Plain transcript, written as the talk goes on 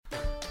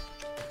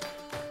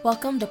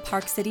Welcome to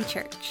Park City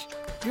Church.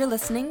 You're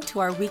listening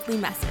to our weekly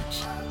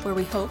message, where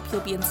we hope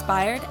you'll be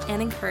inspired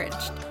and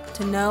encouraged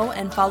to know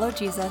and follow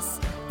Jesus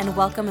and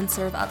welcome and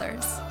serve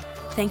others.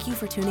 Thank you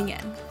for tuning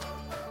in.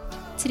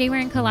 Today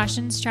we're in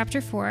Colossians chapter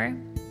 4,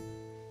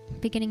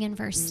 beginning in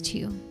verse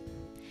 2.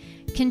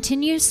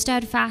 Continue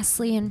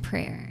steadfastly in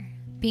prayer,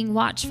 being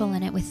watchful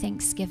in it with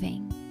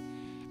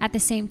thanksgiving. At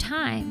the same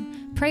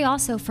time, pray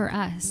also for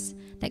us,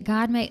 that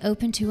God may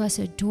open to us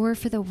a door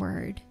for the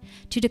word,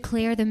 to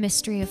declare the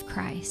mystery of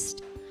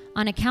Christ,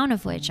 on account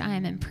of which I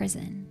am in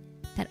prison,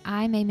 that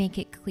I may make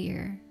it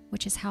clear,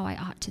 which is how I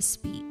ought to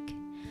speak.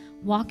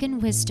 Walk in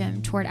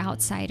wisdom toward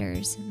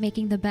outsiders,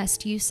 making the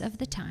best use of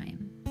the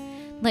time.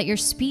 Let your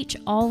speech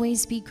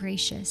always be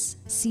gracious,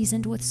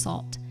 seasoned with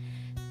salt,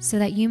 so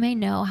that you may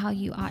know how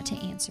you ought to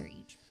answer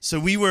each. So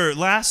we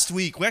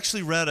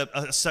actually read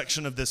a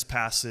section of this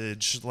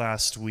passage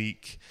last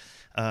week,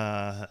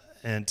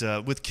 and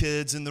with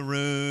kids in the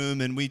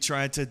room, and we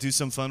tried to do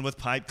some fun with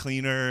pipe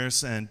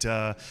cleaners. And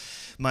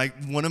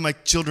one of my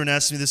children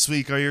asked me this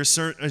week, "Are your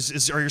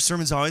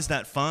sermons always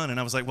that fun?" And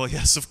I was like, "Well,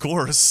 yes, of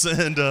course."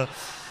 And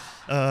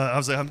I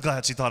was like, "I'm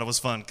glad she thought it was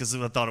fun because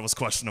I thought it was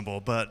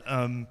questionable."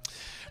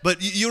 But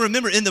you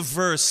remember in the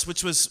verse,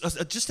 which was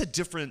just a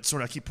different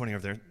sort of, I keep pointing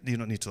over there, you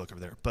don't need to look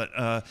over there, but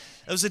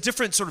it was a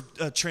different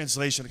sort of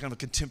translation, kind of a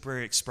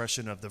contemporary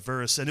expression of the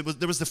verse. And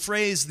there was the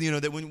phrase,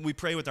 that when we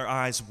pray with our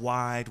eyes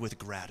wide with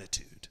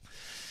gratitude.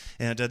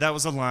 And that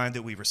was a line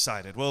that we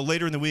recited. Well,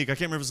 later in the week, I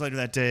can't remember if it was later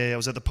that day, I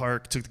was at the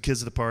park, took the kids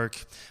to the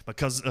park.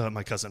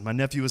 My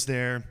nephew was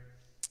there.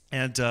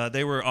 And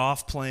they were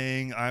off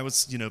playing. I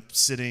was,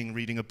 sitting,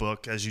 reading a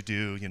book, as you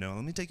do, let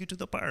me take you to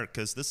the park,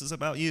 because this is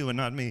about you and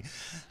not me.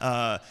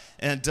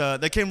 And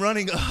they came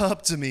running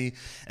up to me,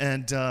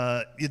 and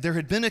there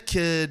had been a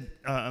kid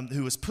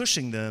who was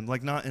pushing them,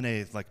 not in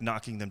a,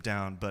 knocking them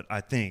down, but I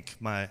think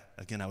I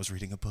was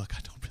reading a book, I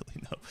don't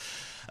really know,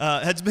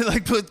 had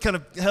been, kind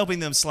of helping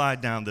them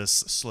slide down this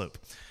slope.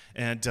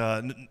 And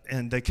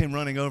they came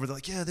running over. They're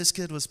like, "Yeah, this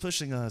kid was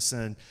pushing us."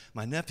 And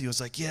my nephew was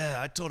like,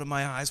 "Yeah, I told him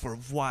my eyes were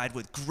wide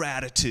with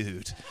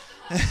gratitude."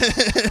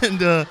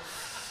 And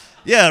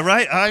yeah,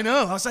 right, I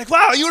know. I was like,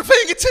 "Wow, you were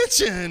paying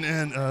attention."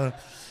 And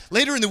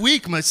later in the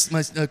week, my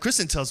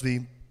Kristen tells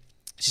me,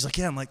 she's like,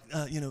 "Yeah," I'm like,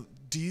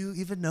 "Do you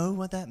even know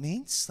what that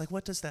means?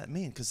 What does that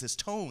mean?" Because his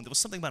tone, there was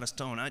something about his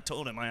tone. I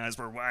told him my eyes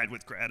were wide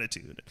with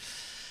gratitude.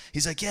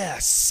 He's like, "Yeah,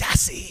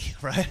 sassy,"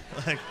 right?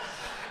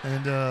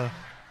 And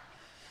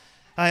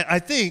I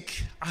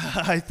think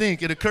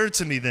it occurred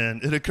to me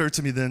then,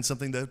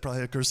 something that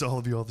probably occurs to all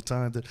of you all the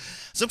time, that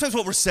sometimes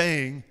what we're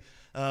saying,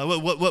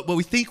 what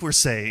we think we're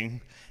saying,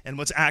 and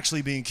what's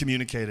actually being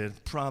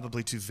communicated,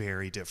 probably two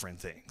very different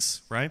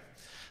things, right?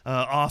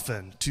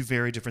 Often two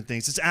very different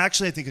things. It's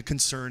actually, I think, a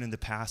concern in the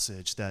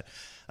passage that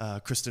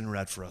Kristen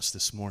read for us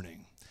this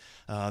morning.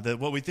 That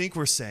what we think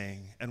we're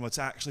saying and what's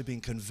actually being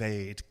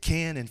conveyed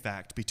can, in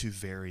fact, be two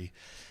very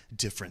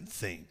different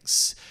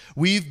things.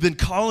 We've been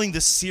calling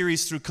this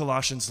series through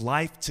Colossians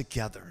Life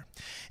Together.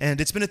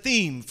 And it's been a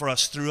theme for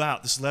us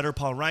throughout. This letter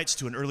Paul writes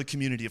to an early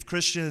community of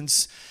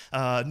Christians,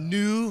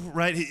 new,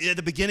 right? At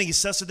the beginning, he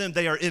says to them,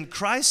 they are in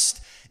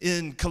Christ,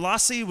 in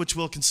Colossae, which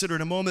we'll consider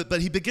in a moment. But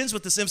he begins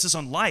with this emphasis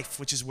on life,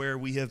 which is where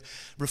we have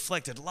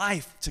reflected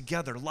life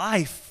together,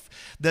 life.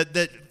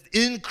 That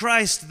in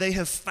Christ they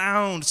have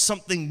found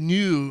something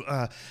new,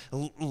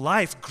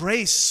 life,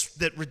 grace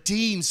that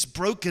redeems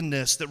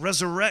brokenness, that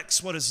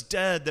resurrects what is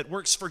dead, that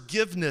works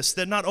forgiveness,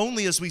 that not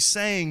only, as we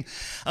sang,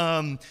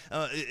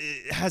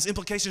 it has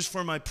implications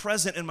for my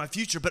present and my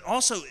future, but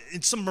also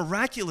in some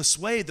miraculous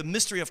way, the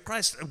mystery of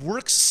Christ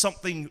works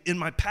something in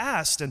my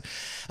past. And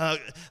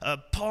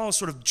Paul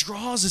sort of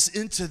draws us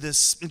into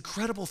this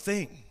incredible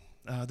thing,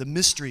 the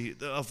mystery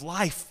of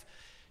life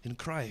in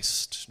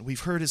Christ. We've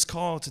heard his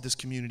call to this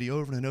community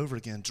over and over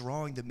again,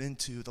 drawing them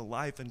into the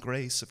life and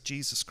grace of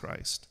Jesus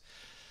Christ.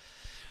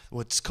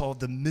 What's called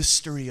the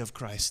mystery of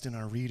Christ in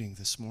our reading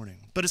this morning.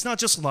 But it's not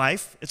just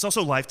life, it's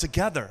also life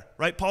together,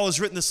 right? Paul has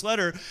written this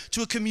letter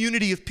to a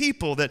community of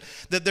people that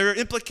there are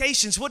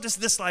implications. What does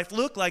this life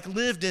look like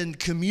lived in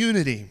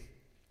community?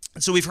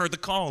 And so we've heard the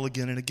call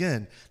again and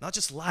again, not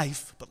just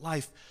life, but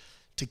life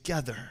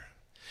together.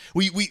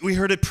 We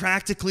heard it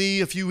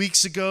practically a few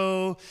weeks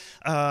ago.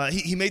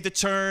 He made the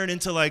turn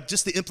into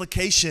just the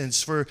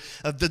implications for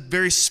the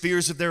various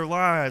spheres of their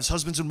lives,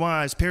 husbands and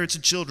wives, parents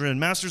and children,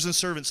 masters and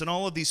servants, and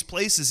all of these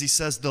places. He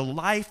says the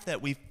life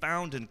that we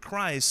found in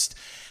Christ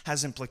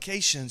has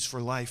implications for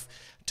life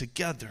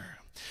together,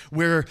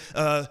 where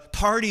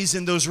parties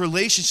in those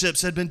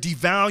relationships had been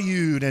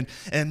devalued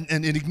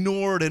and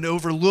ignored and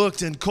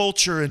overlooked in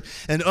culture,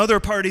 and other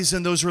parties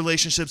in those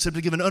relationships had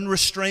been given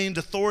unrestrained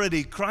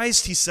authority.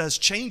 Christ, he says,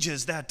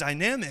 changes that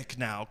dynamic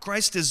now.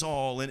 Christ is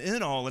all and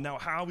in all, and now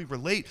how we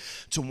relate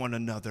to one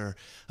another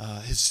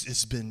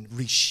has been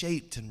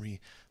reshaped and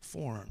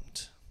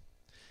reformed.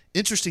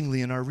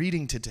 Interestingly, in our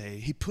reading today,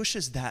 he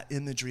pushes that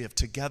imagery of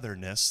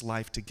togetherness,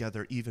 life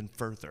together, even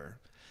further.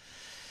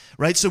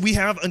 right? So we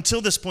have,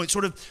 until this point,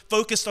 sort of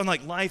focused on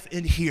like life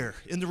in here,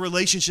 in the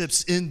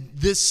relationships in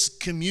this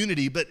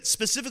community. But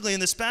specifically in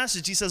this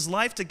passage, he says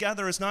life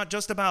together is not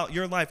just about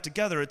your life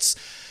together. It's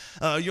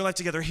your life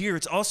together here.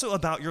 It's also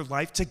about your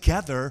life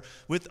together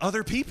with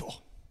other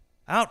people.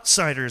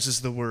 Outsiders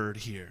is the word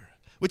here,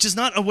 which is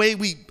not a way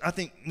we, I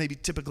think, maybe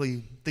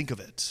typically think of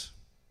it.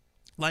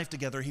 Life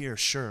together here,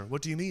 sure.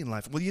 What do you mean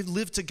life? Well, you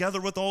live together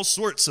with all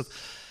sorts of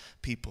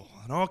people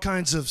in all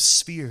kinds of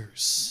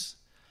spheres.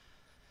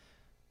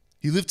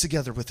 You live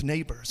together with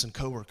neighbors and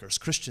coworkers,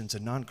 Christians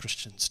and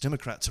non-Christians,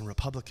 Democrats and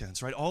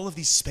Republicans, right? All of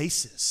these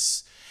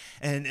spaces.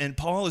 And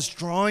Paul is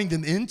drawing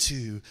them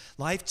into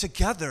life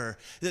together.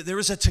 There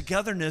is a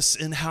togetherness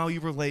in how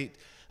you relate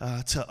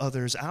to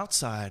others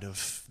outside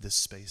of this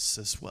space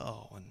as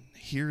well. And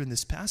here in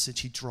this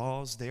passage, he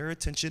draws their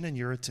attention and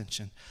your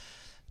attention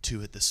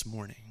to it this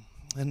morning.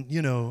 And,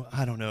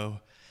 I don't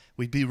know,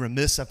 we'd be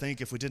remiss, I think,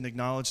 if we didn't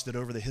acknowledge that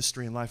over the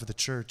history and life of the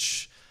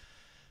church,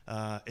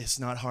 it's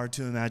not hard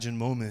to imagine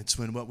moments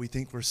when what we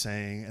think we're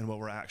saying and what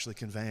we're actually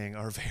conveying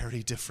are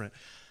very different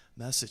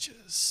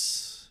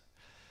messages,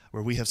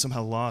 where we have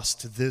somehow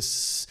lost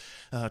this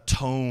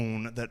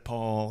tone that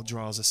Paul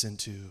draws us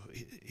into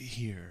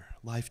here.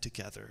 Life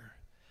together,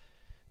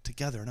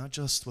 not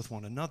just with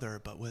one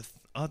another, but with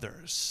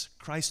others.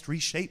 Christ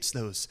reshapes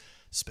those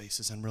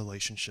spaces and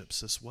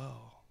relationships as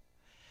well.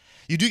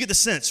 You do get the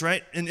sense,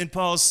 right, in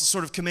Paul's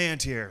sort of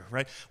command here,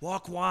 right?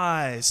 Walk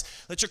wise.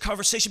 Let your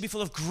conversation be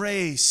full of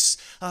grace.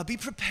 Be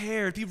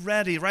prepared. Be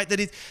ready, right?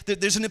 That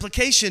there's an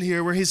implication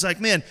here where he's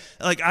like, man,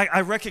 like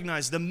I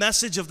recognize the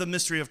message of the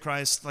mystery of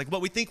Christ, like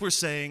what we think we're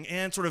saying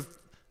and sort of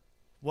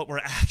what we're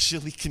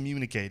actually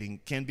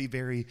communicating can be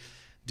very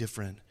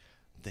different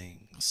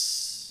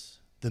things.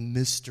 The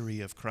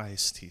mystery of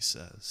Christ, he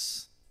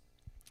says.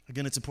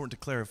 Again, it's important to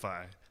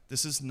clarify.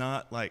 This is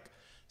not like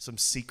some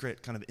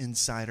secret kind of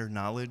insider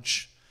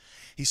knowledge.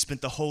 He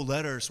spent the whole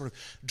letter sort of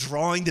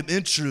drawing them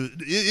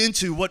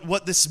into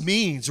what this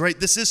means, right?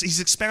 He's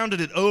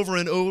expounded it over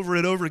and over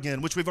and over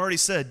again, which we've already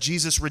said.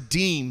 Jesus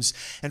redeems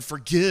and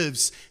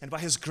forgives, and by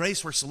his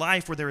grace works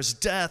life where there is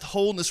death,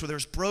 wholeness where there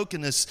is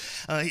brokenness.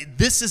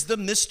 This is the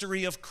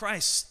mystery of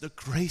Christ, the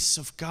grace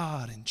of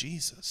God in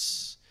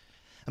Jesus.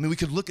 I mean, we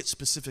could look at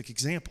specific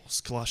examples.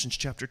 Colossians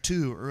chapter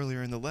 2,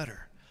 earlier in the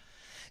letter.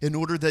 In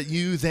order that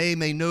they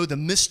may know the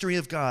mystery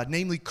of God,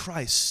 namely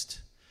Christ,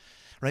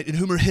 right, in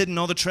whom are hidden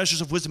all the treasures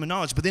of wisdom and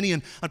knowledge. But then he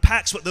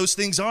unpacks what those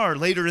things are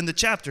later in the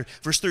chapter.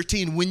 Verse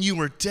 13, when you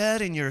were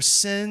dead in your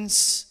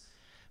sins,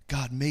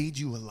 God made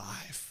you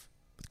alive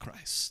with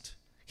Christ.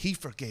 He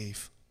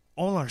forgave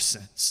all our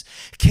sins,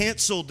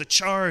 canceled the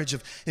charge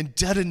of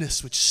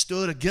indebtedness which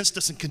stood against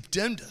us and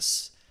condemned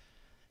us.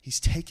 He's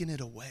taken it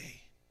away.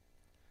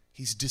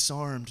 He's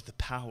disarmed the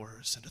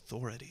powers and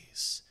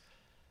authorities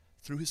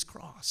through his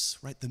cross,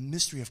 right? The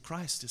mystery of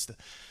Christ is the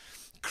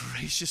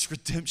gracious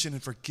redemption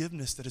and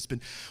forgiveness that has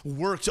been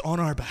worked on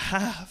our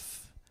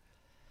behalf.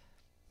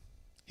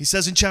 He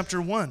says in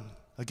chapter 1,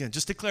 again,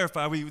 just to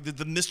clarify,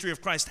 the mystery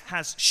of Christ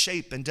has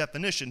shape and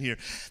definition here,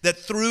 that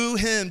through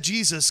him,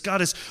 Jesus, God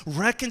has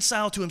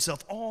reconciled to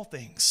himself all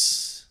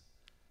things,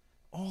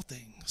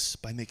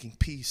 by making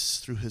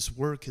peace through his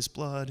work, his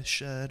blood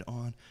shed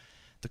on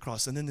the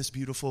cross. And then this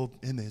beautiful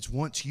image,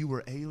 once you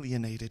were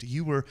alienated,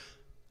 you were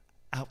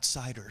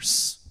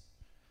outsiders,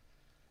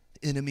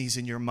 enemies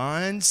in your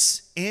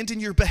minds and in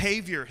your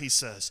behavior, he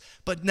says.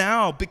 But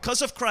now,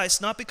 because of Christ,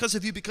 not because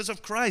of you, because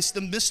of Christ, the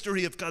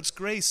mystery of God's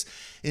grace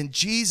in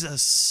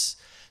Jesus,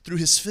 through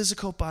his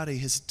physical body,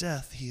 his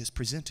death, he has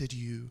presented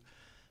you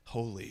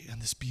holy.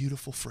 And this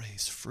beautiful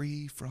phrase,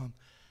 free from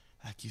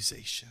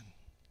accusation.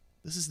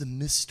 This is the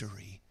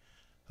mystery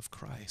of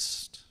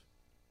Christ.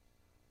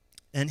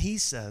 And he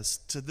says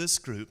to this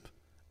group,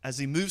 as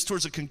he moves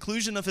towards the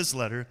conclusion of his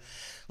letter,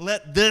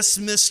 let this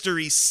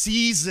mystery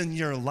season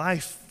your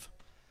life,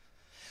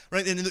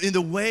 right? In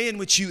the way in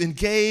which you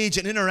engage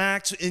and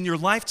interact in your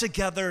life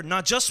together,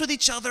 not just with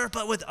each other,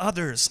 but with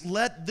others.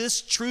 Let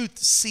this truth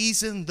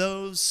season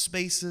those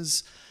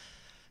spaces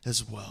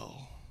as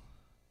well.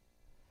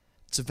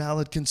 It's a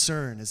valid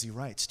concern, as he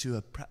writes, to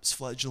a perhaps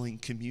fledgling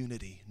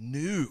community,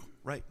 new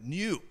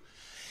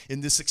in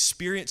this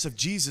experience of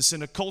Jesus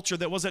in a culture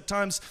that was at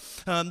times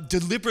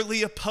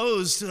deliberately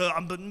opposed,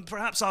 but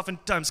perhaps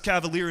oftentimes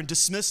cavalier and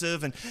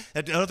dismissive, and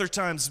at other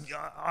times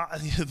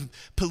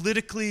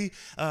politically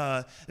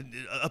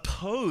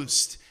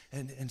opposed.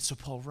 And so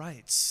Paul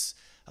writes,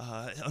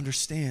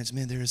 understands,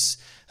 man, there's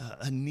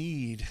a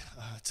need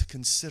to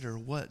consider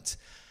what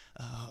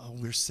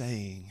we're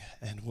saying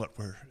and what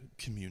we're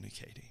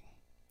communicating.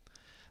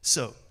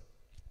 So,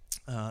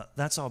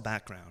 that's all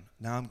background.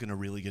 Now I'm going to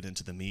really get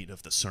into the meat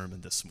of the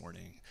sermon this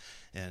morning.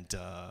 And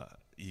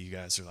you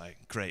guys are like,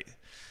 great.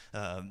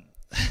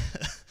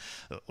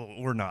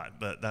 Or not,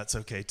 but that's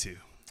okay too.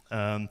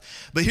 But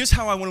here's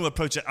how I want to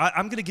approach it.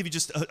 I'm going to give you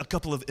just a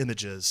couple of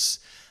images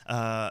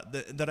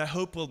that I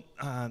hope will,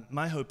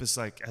 my hope is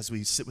like as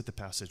we sit with the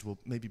passage, we'll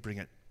maybe bring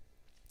it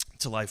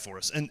to life for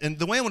us. And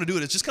the way I want to do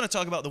it is just kind of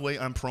talk about the way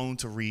I'm prone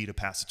to read a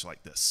passage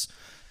like this.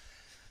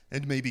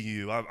 and maybe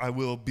you, I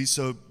will be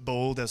so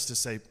bold as to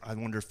say, I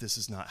wonder if this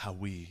is not how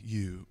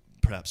you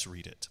perhaps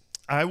read it.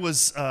 I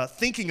was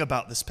thinking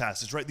about this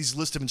passage, right? These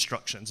list of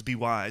instructions: be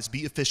wise, be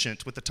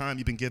efficient with the time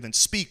you've been given,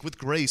 speak with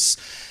grace,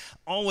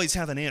 always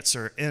have an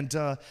answer. And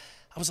I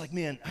was like,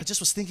 man, I just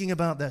was thinking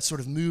about that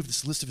sort of move,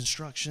 this list of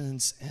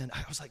instructions, and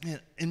I was like, man,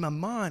 in my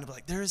mind, I'm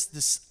like, there's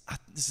this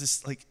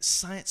like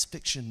science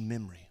fiction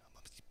memory.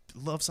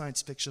 Love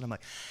science fiction. I'm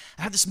like,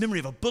 I have this memory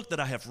of a book that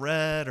I have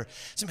read, or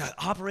something like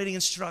operating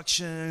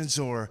instructions,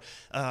 or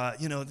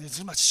there's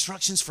some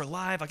instructions for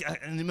life.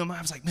 And in my mind,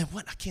 I was like, man,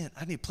 what?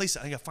 I need a place.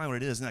 I got to find what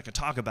it is, and I can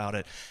talk about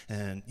it,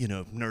 and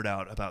nerd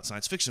out about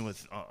science fiction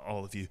with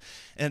all of you.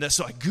 And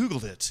so I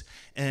Googled it,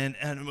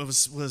 and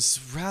was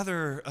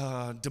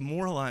rather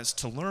demoralized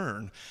to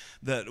learn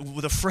that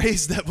the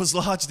phrase that was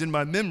lodged in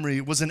my memory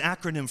was an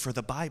acronym for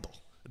the Bible,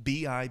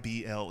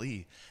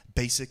 BIBLE.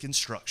 Basic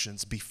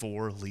instructions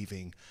before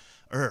leaving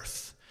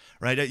Earth,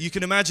 right? You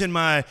can imagine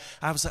I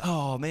was like,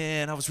 oh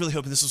man, I was really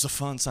hoping this was a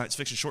fun science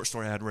fiction short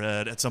story I had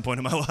read at some point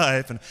in my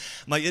life. And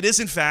I'm like, it is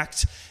in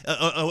fact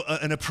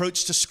an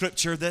approach to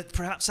Scripture that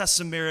perhaps has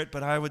some merit,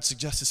 but I would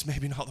suggest it's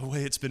maybe not the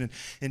way it's been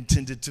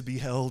intended to be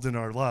held in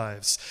our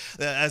lives.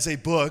 As a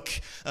book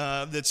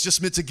that's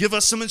just meant to give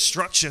us some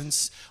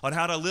instructions on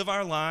how to live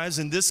our lives,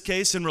 in this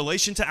case in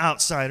relation to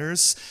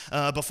outsiders,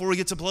 before we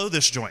get to blow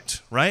this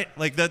joint, right?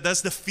 Like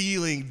that's the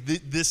feeling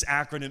this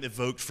acronym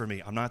evoked for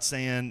me. I'm not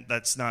saying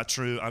that's not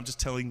true. I'm just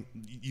telling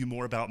you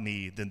more about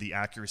me than the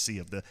accuracy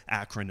of the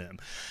acronym.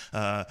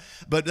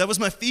 But that was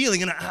my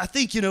feeling, and I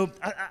think,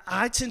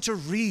 I tend to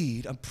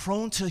read, I'm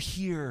prone to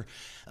hear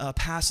a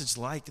passage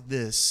like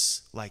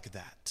this, like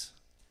that.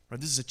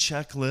 Right? This is a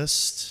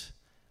checklist.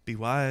 Be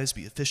wise,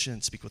 be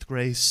efficient, speak with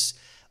grace,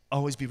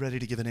 always be ready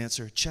to give an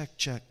answer. Check,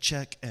 check,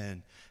 check,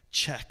 and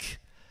check.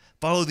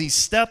 Follow these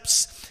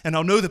steps, and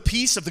I'll know the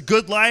peace of the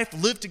good life,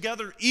 live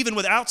together even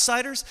with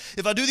outsiders.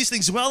 If I do these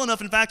things well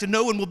enough, in fact,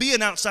 no one will be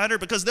an outsider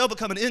because they'll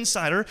become an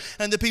insider,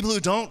 and the people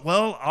who don't,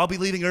 well, I'll be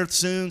leaving Earth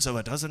soon, so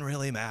it doesn't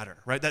really matter,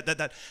 right?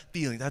 That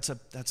feeling, that's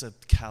a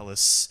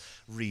callous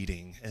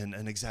reading and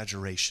an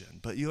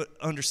exaggeration, but you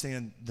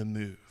understand the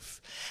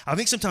move. I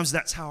think sometimes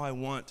that's how I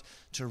want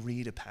to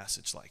read a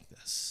passage like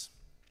this.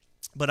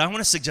 But I want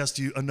to suggest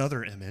to you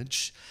another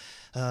image.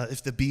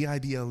 If the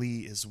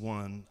BIBLE is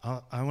one,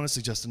 I want to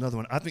suggest another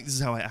one. I think this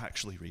is how I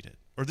actually read it,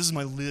 or this is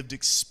my lived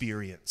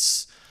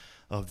experience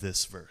of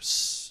this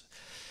verse.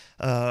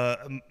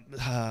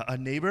 A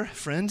neighbor,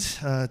 friend,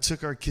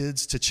 took our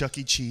kids to Chuck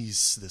E.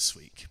 Cheese this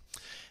week.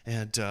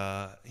 And,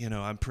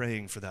 I'm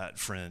praying for that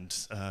friend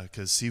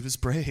because he was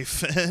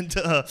brave. And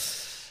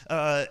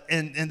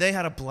they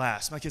had a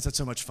blast. My kids had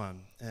so much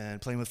fun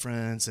and playing with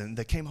friends. And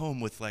they came home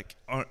with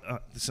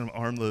some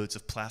armloads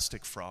of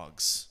plastic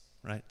frogs.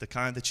 Right? The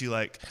kind that you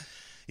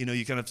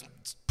you kind of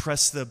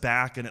press the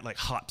back and it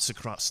hops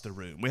across the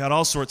room. We had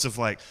all sorts of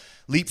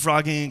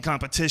leapfrogging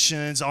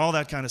competitions, all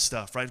that kind of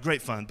stuff, right?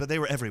 Great fun, but they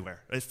were everywhere.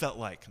 It felt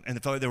like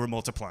they were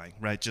multiplying,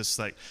 right? Just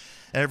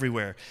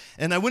everywhere.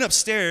 And I went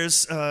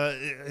upstairs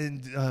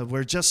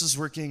where Jess was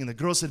working and the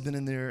girls had been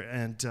in there,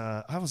 and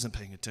I wasn't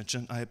paying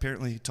attention. I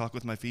apparently talk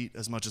with my feet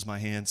as much as my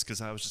hands because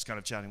I was just kind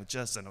of chatting with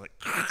Jess, and I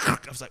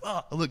was like,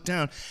 oh, I looked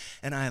down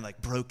and I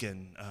had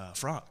broken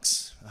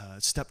frogs,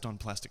 stepped on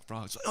plastic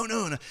frogs. Oh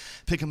no, and I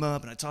pick them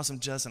up and I toss them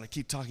to Jess and I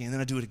keep talking and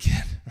then I do it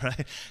again,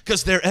 right?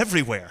 Because they're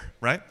everywhere,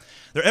 right?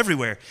 They're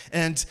everywhere.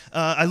 And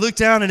I look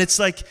down and it's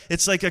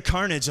like a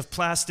carnage of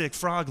plastic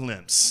frog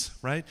limbs,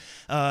 right?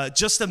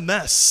 Just a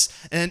mess.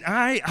 And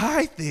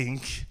I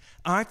think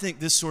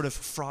this sort of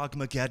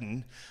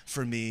frogmageddon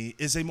for me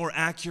is a more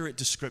accurate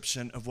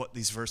description of what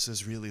these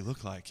verses really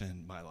look like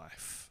in my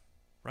life,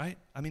 right?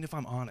 I mean, if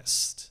I'm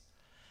honest,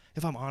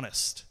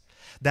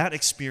 that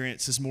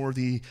experience is more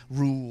the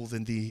rule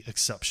than the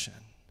exception.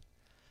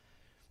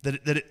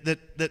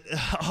 That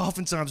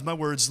oftentimes my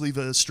words leave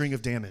a string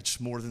of damage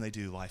more than they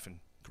do life and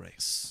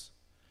grace.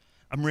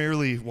 I'm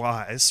rarely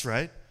wise,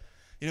 right?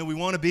 We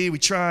want to be, we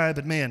try,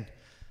 but man,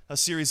 a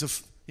series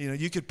of,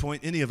 you could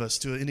point any of us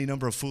to any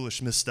number of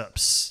foolish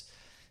missteps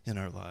in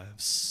our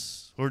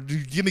lives. Or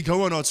get me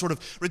going on sort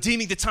of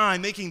redeeming the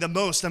time, making the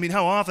most. I mean,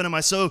 how often am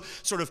I so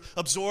sort of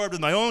absorbed with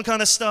my own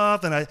kind of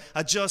stuff, and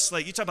I just,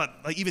 you talk about,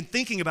 even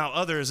thinking about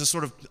others is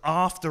sort of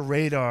off the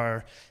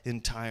radar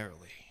entirely.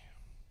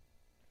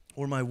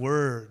 Or my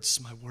words,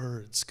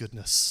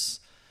 goodness,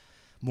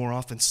 more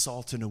often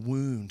salt in a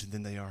wound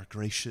than they are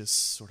gracious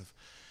sort of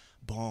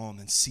balm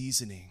and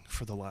seasoning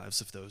for the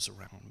lives of those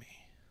around me.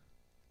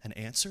 And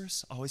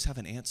answers, always have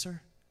an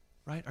answer,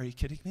 right? Are you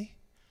kidding me?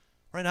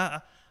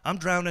 Right, I'm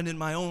drowning in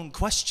my own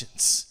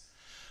questions,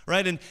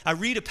 right? And I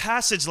read a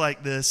passage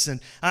like this, and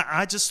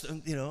I just,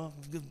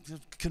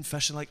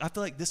 confession, I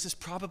feel like this is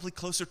probably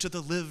closer to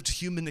the lived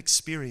human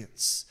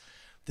experience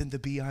than the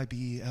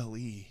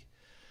BIBLE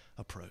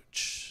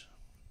approach.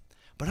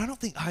 But I don't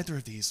think either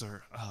of these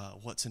are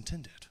what's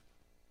intended.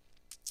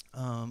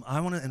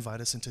 I want to invite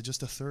us into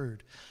just a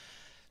third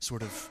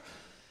sort of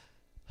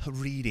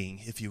reading,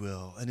 if you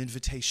will, an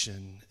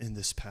invitation in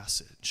this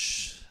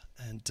passage.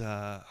 And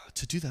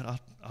to do that,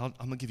 I'm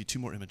going to give you two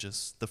more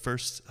images. The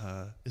first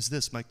is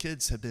this. My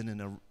kids have been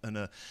in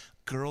a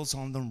Girls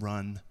on the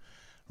Run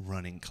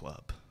running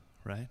club,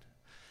 right?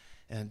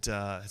 And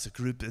it's a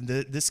group. In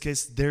this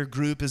case, their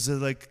group is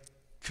like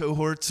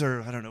cohorts,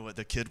 or I don't know what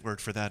the kid word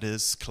for that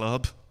is,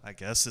 club, I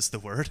guess is the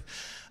word,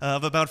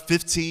 of about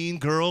 15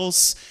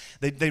 girls.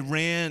 They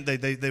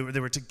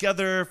were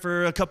together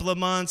for a couple of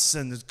months,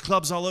 and there's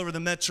clubs all over the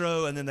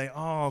metro, and then they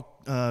all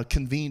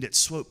convened at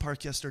Swope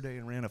Park yesterday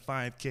and ran a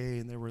 5K,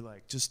 and there were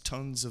like just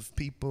tons of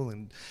people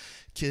and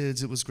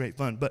kids. It was great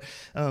fun. But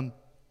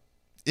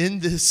in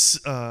this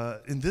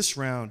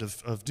round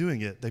of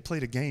doing it, they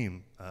played a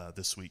game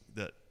this week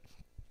that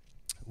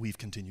we've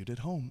continued at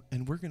home,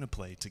 and we're going to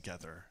play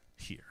together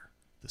here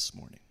this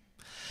morning.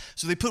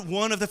 So they put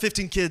one of the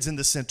 15 kids in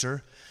the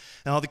center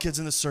and all the kids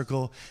in the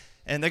circle,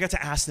 and they got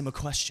to ask them a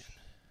question.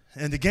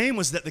 And the game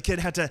was that the kid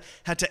had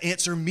to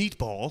answer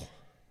meatball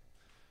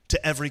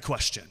to every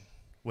question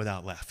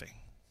without laughing,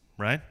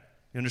 right?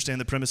 You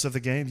understand the premise of the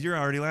game? You're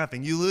already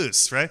laughing. You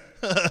lose, right?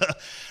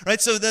 Right?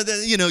 So,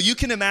 you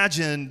can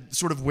imagine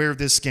sort of where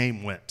this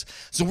game went.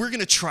 So we're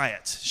going to try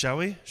it, shall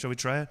we? Shall we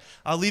try it?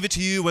 I'll leave it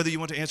to you whether you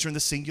want to answer in the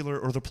singular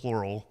or the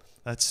plural.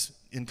 That's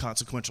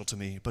inconsequential to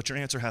me, but your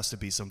answer has to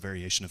be some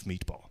variation of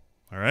meatball,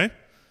 all right?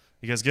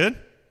 You guys good?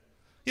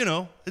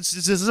 It's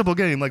a simple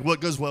game, like what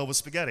goes well with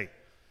spaghetti?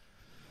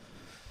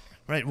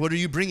 Right, what are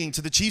you bringing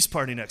to the Chiefs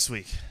party next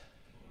week?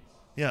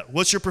 Yeah,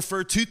 what's your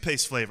preferred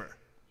toothpaste flavor?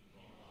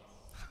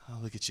 Oh,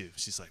 look at you.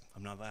 She's like,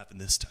 I'm not laughing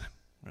this time,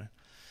 right?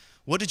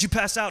 What did you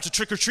pass out to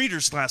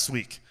trick-or-treaters last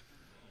week?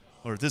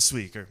 Or this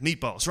week, or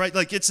meatballs, right?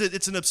 Like, it's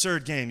an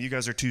absurd game. You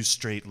guys are too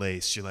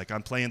straight-laced. You're like,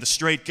 I'm playing the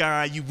straight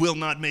guy. You will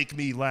not make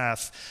me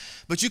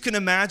laugh. But you can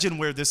imagine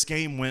where this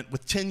game went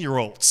with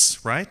 10-year-olds,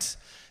 right?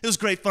 It was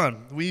great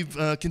fun. We've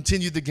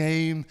continued the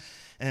game,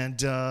 and,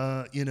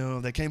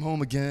 they came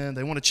home again.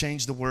 They want to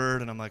change the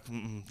word, and I'm like,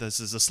 this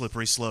is a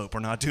slippery slope.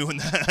 We're not doing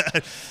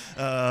that.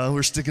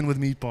 We're sticking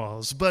with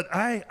meatballs. But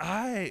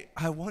I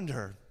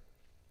wonder,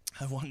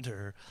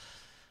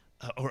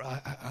 or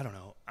I don't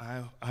know,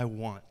 I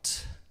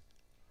want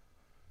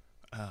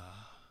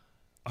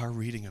our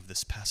reading of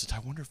this passage. I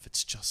wonder if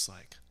it's just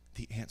like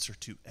the answer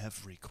to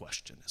every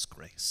question is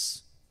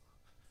grace,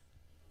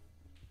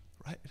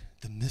 right?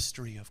 The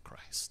mystery of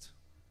Christ.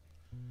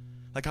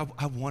 Like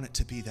I want it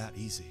to be that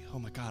easy. Oh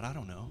my God, I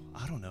don't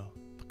know,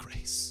 but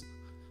grace.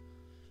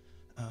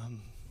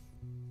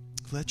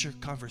 Let your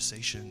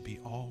conversation be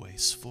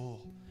always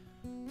full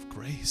of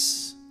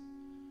grace.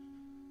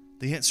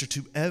 The answer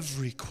to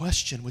every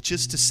question, which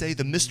is to say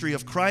the mystery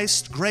of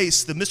Christ,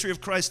 grace, the mystery of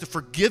Christ, the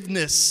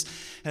forgiveness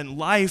and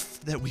life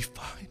that we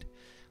find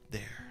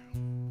there.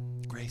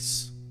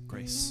 Grace,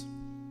 grace,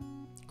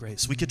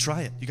 grace. We could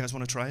try it. You guys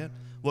want to try it?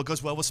 What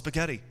goes well with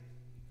spaghetti?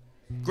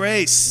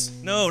 Grace.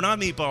 No, not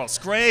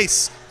meatballs.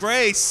 Grace,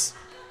 grace.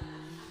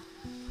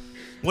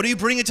 What are you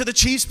bringing to the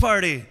Chiefs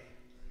party?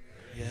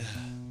 Yeah.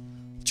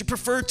 What's your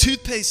preferred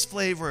toothpaste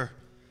flavor?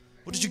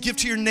 What did you give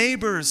to your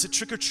neighbors at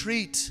trick or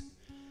treat?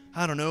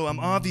 I don't know, I'm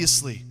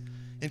obviously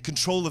in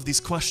control of these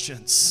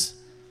questions.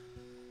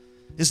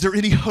 Is there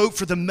any hope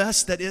for the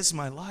mess that is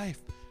my life?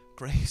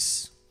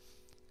 Grace.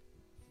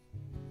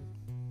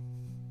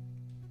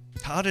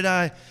 How did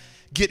I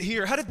get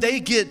here? How did they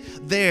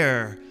get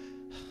there?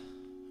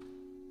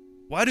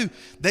 Why do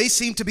they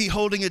seem to be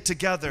holding it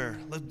together?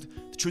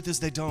 The truth is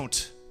they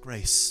don't.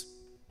 Grace.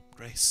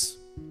 Grace.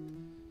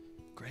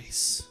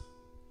 Grace.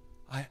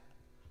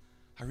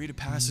 I read a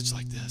passage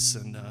like this,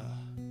 and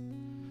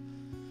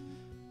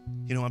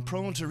I'm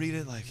prone to read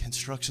it like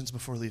instructions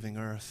before leaving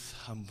earth.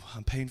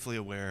 I'm painfully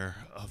aware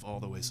of all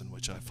the ways in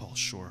which I fall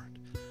short.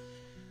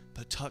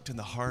 But tucked in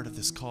the heart of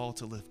this call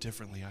to live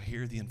differently, I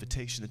hear the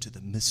invitation into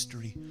the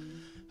mystery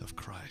of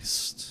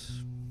Christ.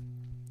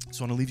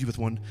 So I want to leave you with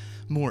one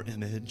more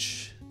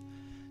image.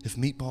 If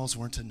meatballs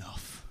weren't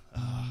enough.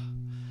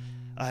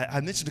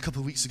 I mentioned a couple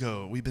of weeks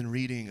ago, we've been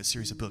reading a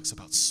series of books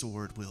about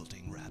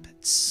sword-wielding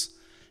rabbits.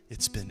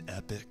 It's been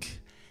epic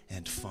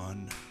and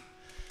fun,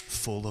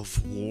 full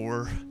of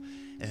war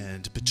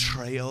and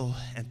betrayal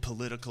and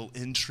political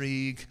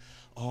intrigue,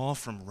 all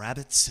from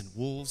rabbits and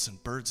wolves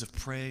and birds of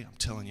prey. I'm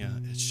telling you,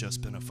 it's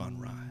just been a fun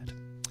ride.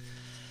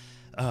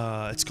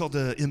 It's called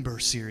the Ember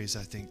series,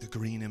 I think, the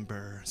Green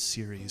Ember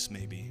series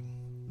maybe.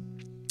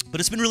 But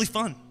it's been really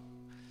fun.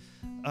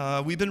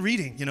 We've been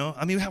reading,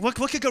 what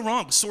could go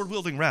wrong with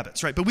sword-wielding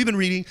rabbits, right? But we've been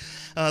reading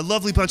a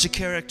lovely bunch of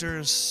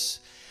characters.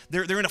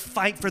 They're in a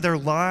fight for their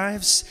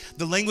lives.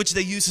 The language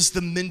they use is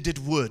the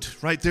mended wood,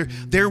 right?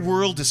 Their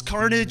world is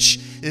carnage,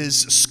 is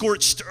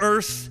scorched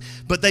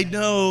earth, but they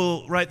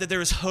know, right, that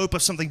there is hope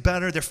of something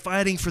better. They're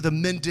fighting for the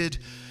mended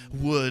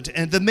wood.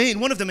 And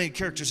one of the main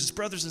characters is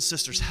brothers and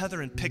sisters,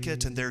 Heather and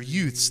Pickett, and they're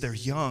youths, they're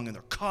young, and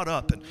they're caught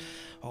up in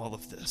all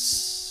of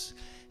this.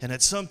 And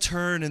at some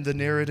turn in the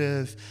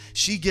narrative,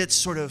 she gets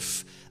sort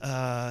of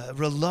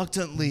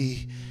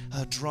reluctantly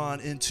drawn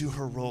into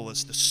her role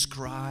as the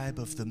scribe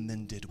of the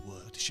mended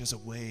wood. She has a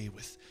way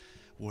with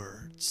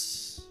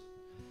words.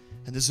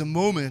 And there's a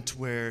moment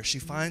where she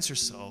finds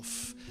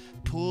herself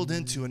pulled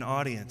into an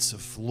audience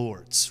of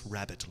lords,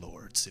 rabbit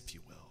lords, if you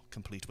will,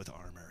 complete with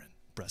armor and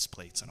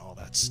breastplates and all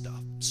that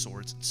stuff,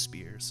 swords and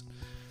spears.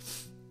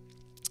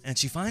 And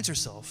she finds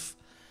herself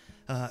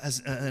as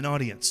an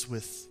audience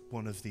with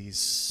one of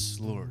these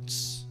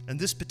lords. And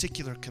this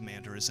particular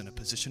commander is in a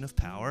position of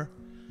power,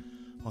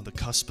 on the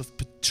cusp of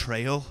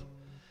betrayal,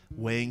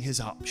 weighing his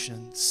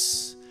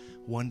options,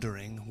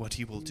 wondering what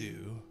he will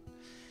do.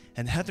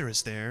 And Heather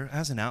is there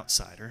as an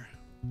outsider,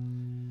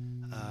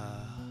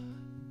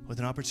 with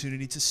an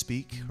opportunity to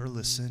speak or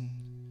listen.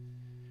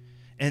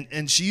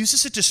 And she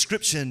uses a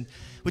description,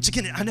 which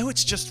again, I know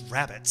it's just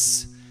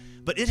rabbits,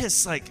 but it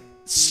has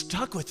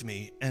stuck with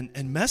me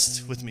and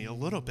messed with me a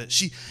little bit.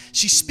 She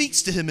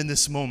speaks to him in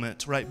this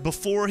moment, right,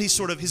 before he's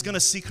going to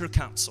seek her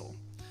counsel.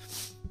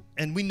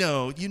 And we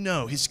know,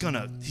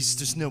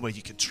 there's no way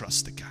you can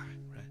trust the guy,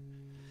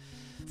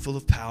 right? Full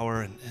of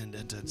power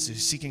and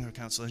seeking her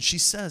counsel. And she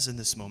says in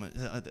this moment,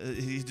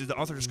 the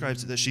author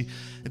describes it that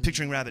and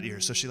picturing rabbit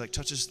ears, so she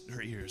touches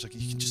her ears, you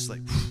can just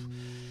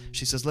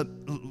she says, let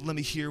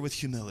me hear with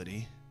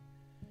humility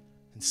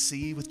and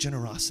see with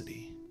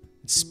generosity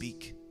and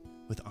speak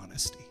with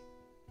honesty.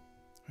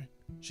 Right?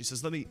 She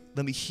says, let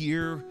me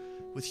hear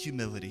with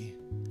humility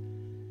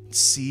and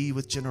see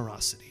with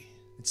generosity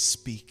and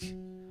speak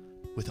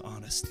with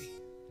honesty.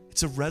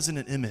 It's a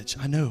resonant image.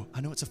 I know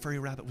it's a furry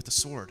rabbit with a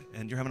sword,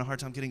 and you're having a hard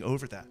time getting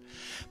over that.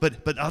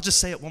 But I'll just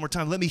say it one more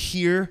time. Let me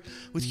hear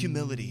with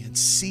humility and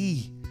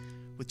see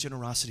with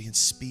generosity and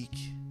speak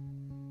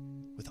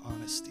with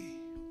honesty.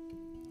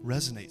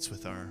 Resonates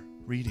with our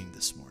reading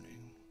this morning.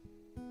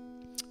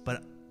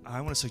 But I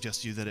want to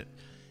suggest to you that it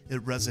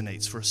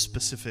resonates for a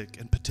specific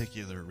and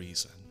particular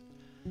reason.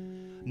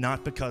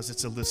 Not because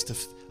it's a list of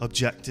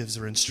objectives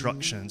or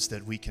instructions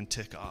that we can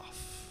tick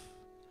off.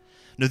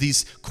 No,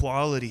 these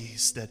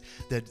qualities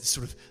that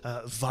sort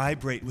of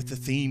vibrate with the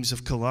themes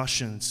of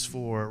Colossians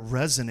 4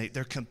 resonate.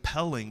 They're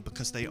compelling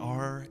because they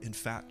are, in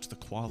fact, the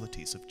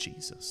qualities of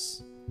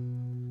Jesus.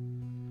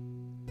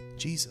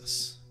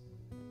 Jesus,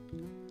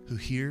 who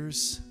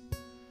hears,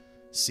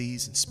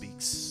 sees, and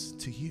speaks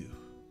to you.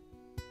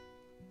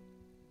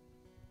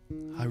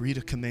 I read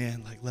a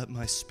command like, let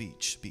my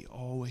speech be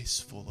always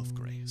full of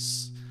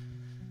grace.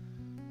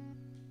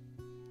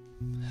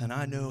 And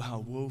I know how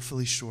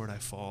woefully short I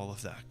fall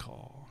of that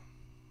call.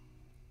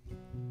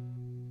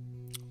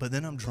 But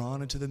then I'm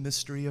drawn into the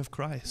mystery of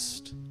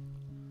Christ,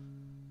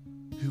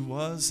 who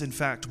was, in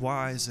fact,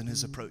 wise in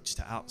his approach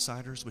to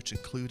outsiders, which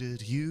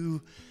included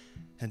you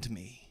and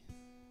me,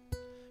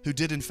 who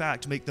did, in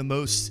fact, make the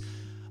most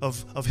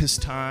of his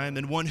time,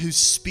 and one whose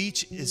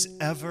speech is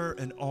ever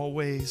and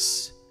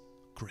always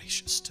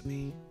gracious to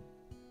me,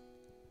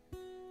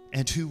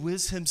 and who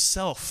is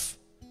himself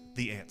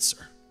the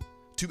answer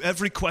to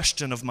every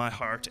question of my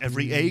heart,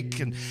 every ache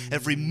and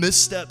every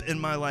misstep in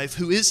my life,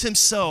 who is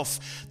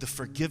himself the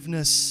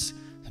forgiveness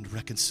and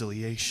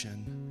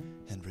reconciliation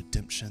and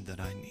redemption that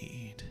I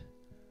need,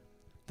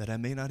 that I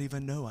may not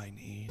even know I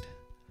need,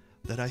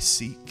 that I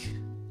seek.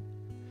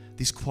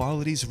 These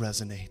qualities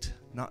resonate,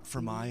 not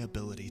for my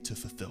ability to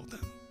fulfill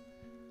them,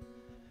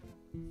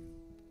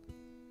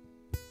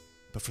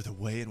 but for the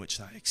way in which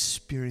I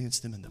experience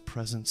them in the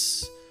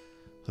presence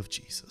of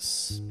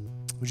Jesus.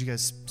 Would you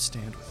guys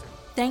stand with me?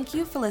 Thank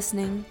you for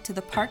listening to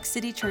the Park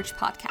City Church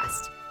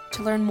podcast.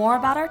 To learn more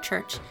about our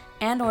church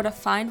and or to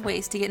find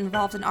ways to get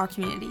involved in our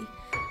community,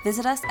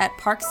 visit us at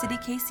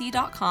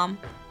parkcitykc.com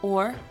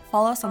or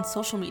follow us on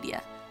social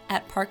media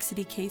at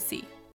parkcitykc.